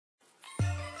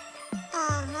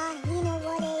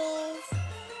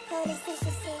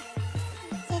photosynthesis.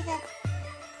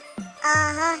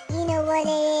 You know what it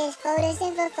is.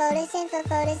 Photosynthesis.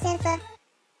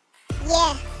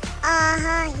 Yeah,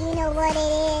 you know what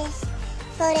it is.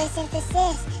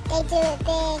 Photosynthesis, they do it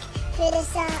big. Through the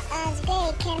sun's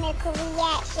great chemical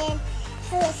reaction.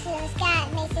 Food from the sky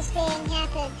makes this thing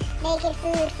happen. Making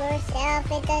food for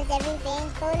itself, it does everything.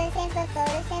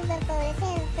 Photosynthesis.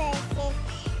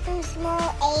 From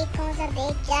small acorns or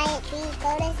big giant trees.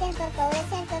 Photosynthesis.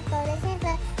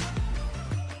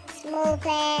 Small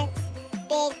plants,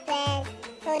 big plants.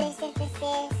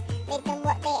 Photosynthesis, make them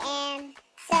what they am.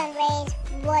 Sun rays,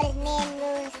 water's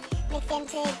minerals. Mix them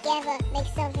together, make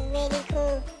something really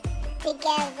cool.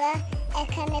 Together, a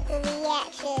chemical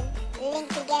reaction. Link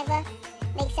together,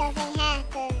 make something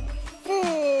happen.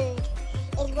 Food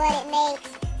is what it makes,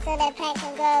 so that plant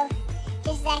can grow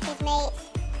just like its mates.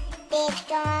 Big,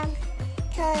 strong,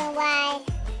 tall and wide.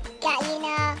 Got you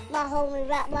now, my homie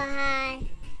rock behind.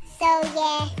 So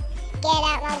yeah, get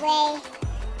out my way.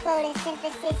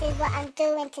 Photosynthesis is what I'm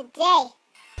doing today.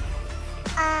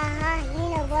 You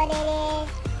know what it is.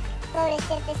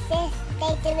 Photosynthesis,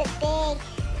 they do it big.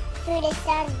 Through the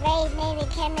sun's rays, maybe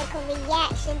chemical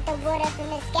reaction. The water from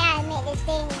the sky make this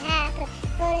thing happen.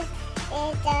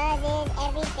 It does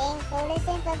everything.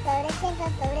 Photosynthesis.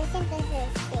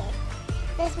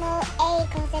 The small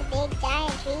acorns and big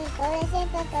giant trees.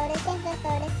 Photosynthesis.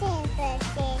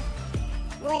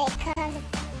 When it comes to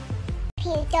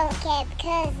people don't care,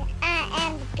 because I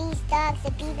am the beast dog, so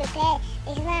be prepared.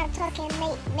 Because when I'm talking,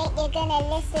 mate, you're gonna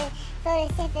listen.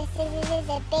 Photosynthesis is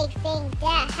a big thing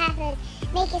that happens.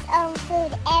 Make its own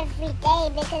food every day,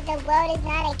 because the world is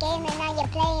not a game and now you're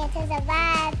playing to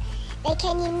survive. But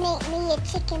can you make me a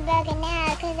chicken burger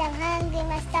now? Because I'm hungry,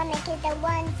 my stomach is the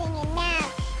one singing now.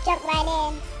 Jump right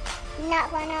in,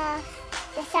 knock one off.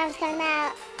 The sun's come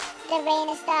out, the rain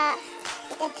has stopped.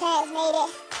 The plants made it,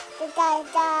 the dog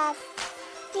is dog.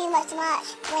 Too much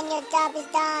when your job is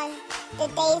done. The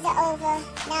days are over,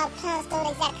 now plants don't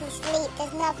exactly sleep.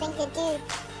 There's nothing to do,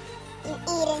 you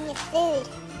eating your food.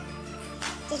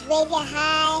 Just wave your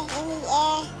high in the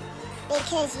air,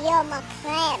 because you're my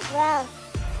plant, bro.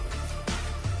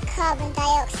 Carbon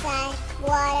dioxide,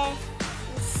 water,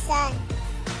 and sun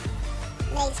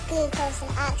makes glucose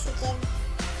and oxygen.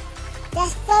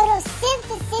 That's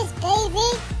photosynthesis, baby!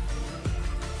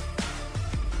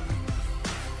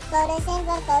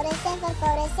 Photosynthesis.